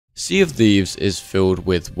Sea of Thieves is filled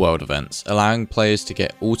with world events, allowing players to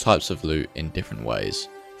get all types of loot in different ways.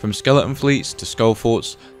 From skeleton fleets to skull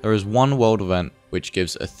forts, there is one world event which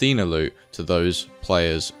gives Athena loot to those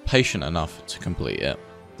players patient enough to complete it.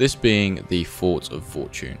 This being the Fort of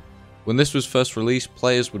Fortune. When this was first released,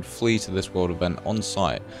 players would flee to this world event on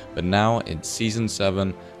site, but now in Season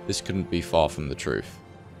 7, this couldn't be far from the truth.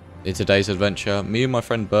 In today's adventure, me and my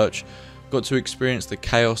friend Birch got to experience the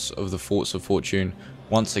chaos of the Forts of Fortune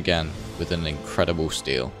once again with an incredible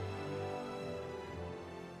steal.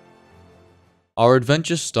 Our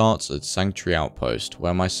adventure starts at Sanctuary Outpost,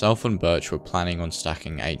 where myself and Birch were planning on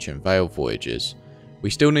stacking Ancient Veil voyages. We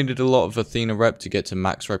still needed a lot of Athena rep to get to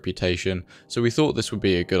max reputation, so we thought this would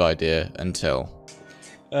be a good idea until...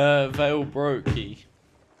 Veil broke.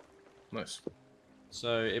 Nice.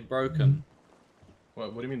 So, it broken.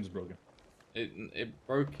 What do you mean it's broken? It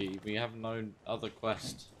broke. We have no other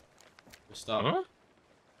quest. We're stuck. Huh?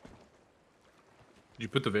 Did you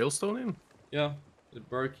put the Veil Stone in? Yeah, it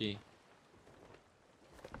broke.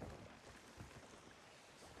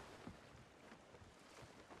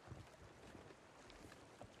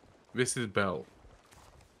 Visit Bell.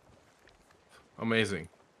 Amazing.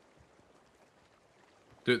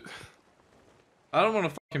 Dude, I don't want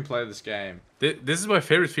to fucking play this game. this is my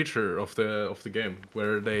favorite feature of the game,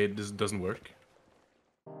 where this doesn't work.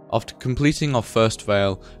 After completing our first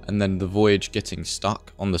veil and then the voyage getting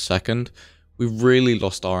stuck on the second, we really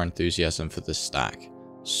lost our enthusiasm for this stack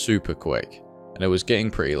super quick, and it was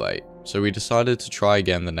getting pretty late, so we decided to try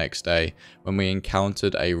again the next day when we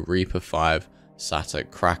encountered a Reaper 5 sat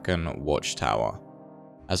at Kraken Watchtower.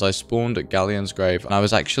 As I spawned at Galleon's grave, I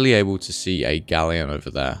was actually able to see a Galleon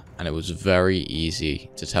over there, and it was very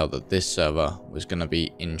easy to tell that this server was going to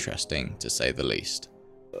be interesting, to say the least.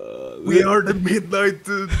 We are the midnight.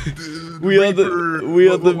 We are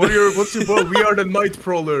What's your ball? We are the night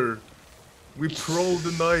prowler. We prowl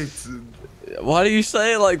the night. Why do you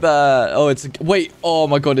say it like that? Oh, wait. Oh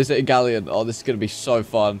my god, is it a Galleon? Oh, this is going to be so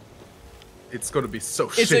fun. It's gonna be so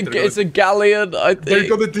It's shit. It's a Galleon, I think. They're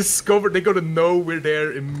gonna discover, they're gonna know we're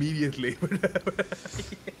there immediately.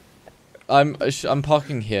 I'm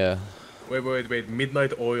parking here. Wait.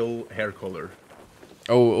 Midnight oil hair color.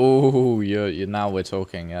 Oh, you're now we're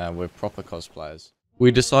talking. We're proper cosplayers.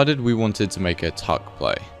 We decided we wanted to make a tuck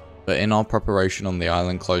play, but in our preparation on the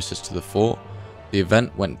island closest to the fort, the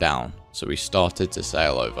event went down, so we started to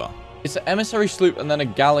sail over. It's an emissary sloop and then a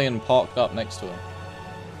Galleon parked up next to it.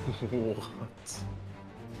 What?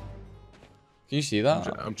 Can you see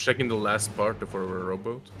that? I'm checking the last part for a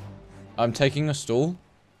rowboat. I'm taking a stall.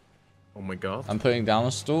 Oh my god. I'm putting down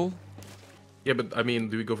a stall. Yeah, but I mean,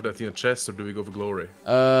 do we go for the Athena chest or do we go for glory?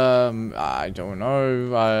 I don't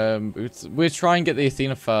know. We'll try and get the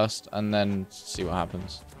Athena first and then see what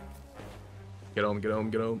happens. Get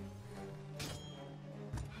on.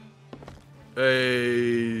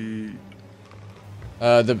 Hey.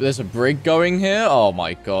 There's a brig going here. Oh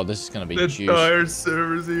my god, this is gonna be juicy. The entire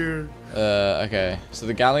server's here. Okay. So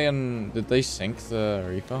the Galleon, did they sink the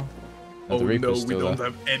Reaper? Oh the no, Reaper's we still don't there.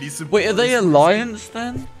 have any support. Wait, are they Alliance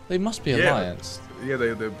then? They must be Yeah. Alliance. Yeah,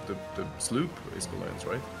 the sloop is Alliance,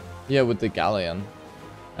 right? Yeah, with the Galleon.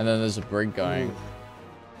 And then there's a brig going.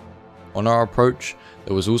 On our approach,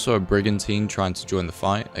 there was also a brigantine trying to join the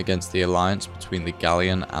fight against the alliance between the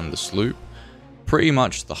Galleon and the sloop. Pretty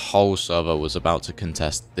much the whole server was about to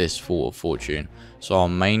contest this Fort of Fortune, so our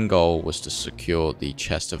main goal was to secure the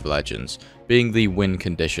Chest of Legends, being the win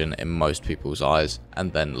condition in most people's eyes,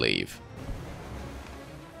 and then leave.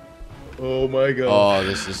 Oh my god. Oh,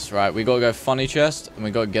 this is right. We gotta go funny chest, and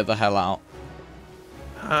we gotta get the hell out.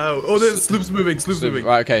 How? Oh, the sloop's moving. Sloop's moving.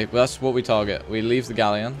 Right, okay, that's what we target. We leave the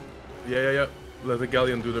Galleon. Yeah. Let the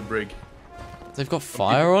Galleon do the brig. They've got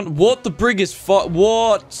fire on? What? The brig is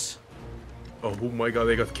what? Oh my god,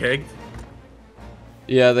 they got kegged.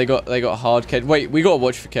 Yeah, they got hard keg. Wait, we gotta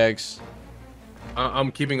watch for kegs.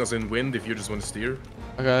 I'm keeping us in wind if you just want to steer.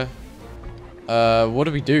 Okay. What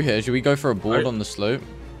do we do here? Should we go for a board on the sloop?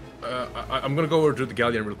 I'm gonna go over to the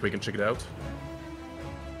Galleon real quick and check it out.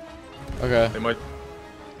 Okay.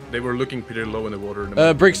 They were looking pretty low in the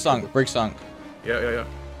water. Brig sunk. Yeah.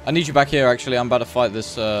 I need you back here, actually. I'm about to fight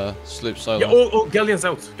this sloop solo. Yeah, oh, Galleon's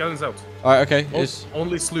out. Alright, okay.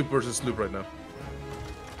 Only sloop versus sloop right now.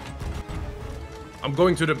 I'm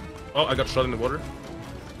going to the... Oh, I got shot in the water.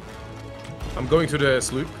 I'm going to the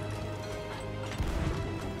sloop.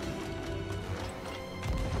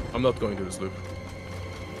 I'm not going to the sloop.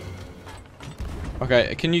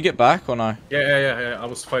 Okay, can you get back or no? Yeah. I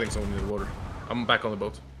was fighting someone in the water. I'm back on the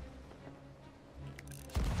boat.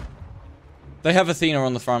 They have Athena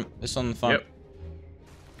on the front. It's on the front. Yep.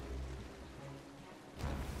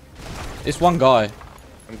 It's one guy.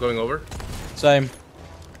 I'm going over. Same.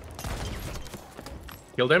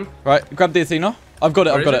 Killed him. Right, grab the Athena. I've got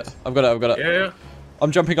it, Where I've got is it. I've got it, I've got it. Yeah, yeah.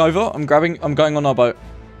 I'm jumping over. I'm going on our boat.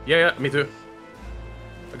 Yeah, me too.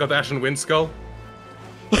 I got the Ashen Wind Skull.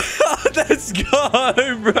 Let's go,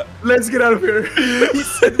 bro. Let's get out of here. He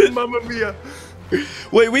said, Mamma Mia.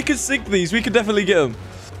 Wait, we can sink these. We can definitely get them.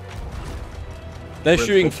 They're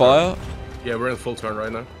shooting fire. Yeah, we're in full turn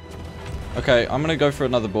right now. Okay, I'm gonna go for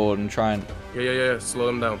another board and try and... Yeah. Slow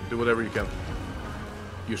them down. Do whatever you can.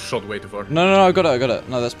 You shot way too far. No, I got it.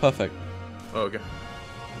 No, that's perfect. Oh, okay.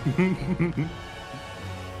 Okay.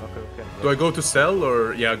 Do I go to sell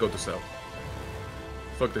or... Yeah, I go to sell.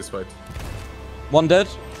 Fuck this fight. One dead.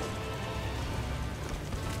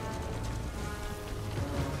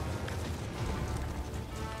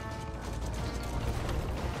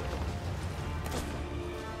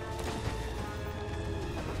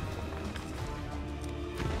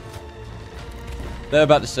 They're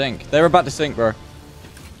about to sink. They're about to sink, bro.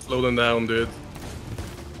 Slow them down, dude.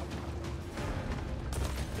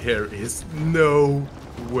 Here is no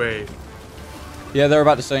way. Yeah, they're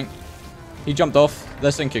about to sink. He jumped off.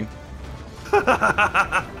 They're sinking.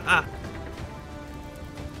 I'm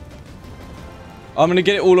gonna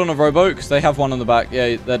get it all on a rowboat because they have one on the back.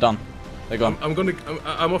 Yeah, they're done. They're gone.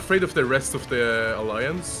 I'm afraid of the rest of the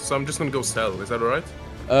alliance, so I'm just gonna go sell. Is that alright?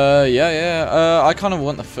 Yeah. I kind of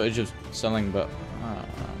want the footage of selling, but...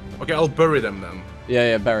 Okay, I'll bury them then.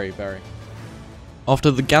 Yeah, bury.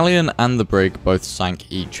 After the galleon and the brig both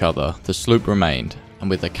sank each other, the sloop remained,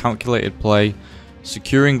 and with a calculated play,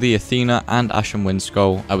 securing the Athena and Ashen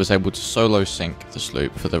Windskull, I was able to solo sink the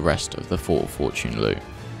sloop for the rest of the Fort of Fortune loot.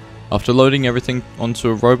 After loading everything onto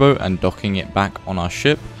a rowboat and docking it back on our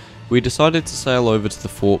ship, we decided to sail over to the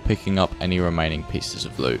fort, picking up any remaining pieces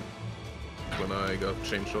of loot. When I got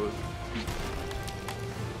changed over.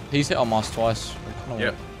 He's hit our mast twice.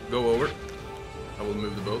 Yeah, go over. I will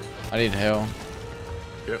move the boat. I need heal.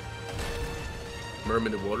 Yeah.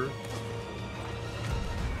 Mermaid in the water.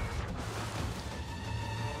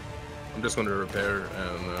 I'm just gonna repair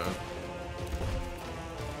and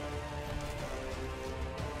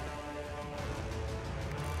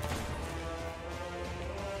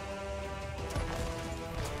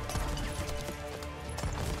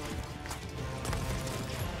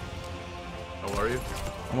how are you?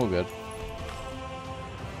 I'm all good.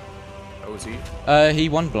 How was he? He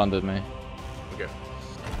one blundered me. Okay.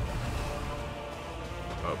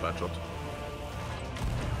 Oh, bad shot.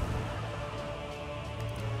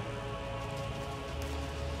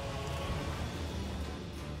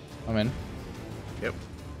 I'm in. Yep.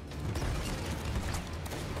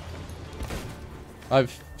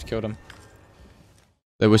 I've killed him.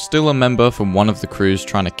 There was still a member from one of the crews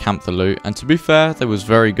trying to camp the loot, and to be fair, they was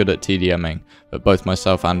very good at TDMing, but both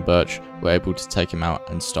myself and Birch were able to take him out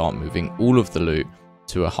and start moving all of the loot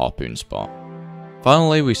to a harpoon spot.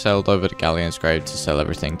 Finally, we sailed over to Galleon's Grave to sell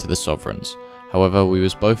everything to the Sovereigns. However, we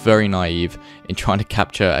was both very naive in trying to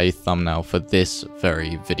capture a thumbnail for this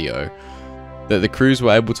very video, that the crews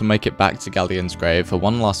were able to make it back to Galleon's Grave for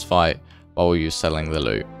one last fight while we were selling the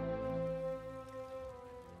loot.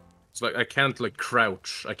 It's like I can't like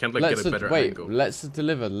crouch. I can't like get a better angle. Let's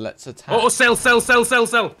deliver. Let's attack. Oh, sell!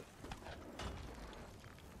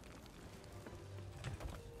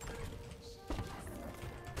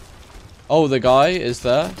 Oh, the guy is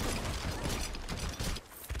there.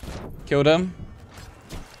 Killed him.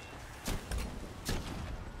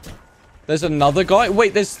 There's another guy.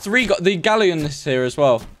 Wait, there's three. The galleon is here as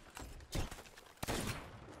well.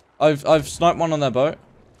 I've sniped one on their boat.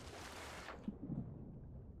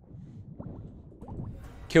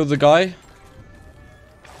 Killed the guy.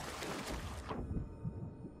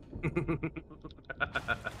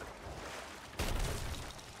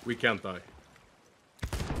 We can't die.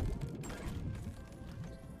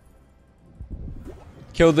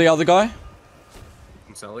 Killed the other guy.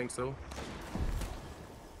 I'm selling still.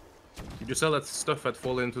 Did you sell that stuff that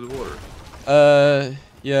fall into the water?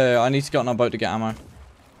 Yeah, I need to get on our boat to get ammo.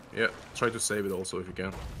 Yeah, try to save it also if you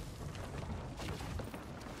can.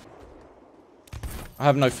 I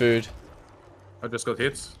have no food. I just got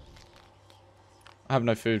hit. I have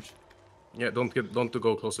no food. Yeah, don't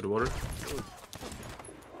go close to the water.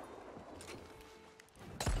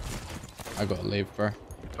 I gotta leave, bro.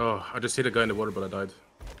 Oh, I just hit a guy in the water, but I died.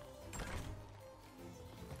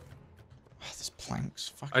 There's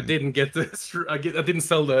planks. Fucking... I didn't get this. I didn't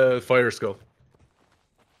sell the fire skull.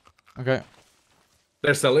 Okay.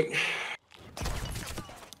 They're selling.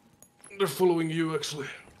 They're following you, actually.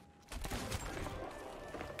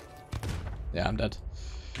 Yeah, I'm dead.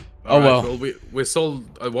 well. Well, we sold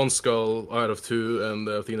one skull out of 2, and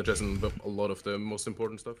Athena chest and a lot of the most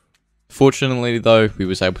important stuff. Fortunately though, we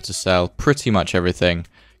was able to sell pretty much everything,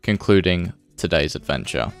 concluding today's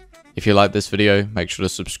adventure. If you like this video, make sure to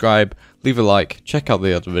subscribe, leave a like, check out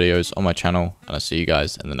the other videos on my channel, and I'll see you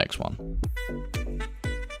guys in the next one.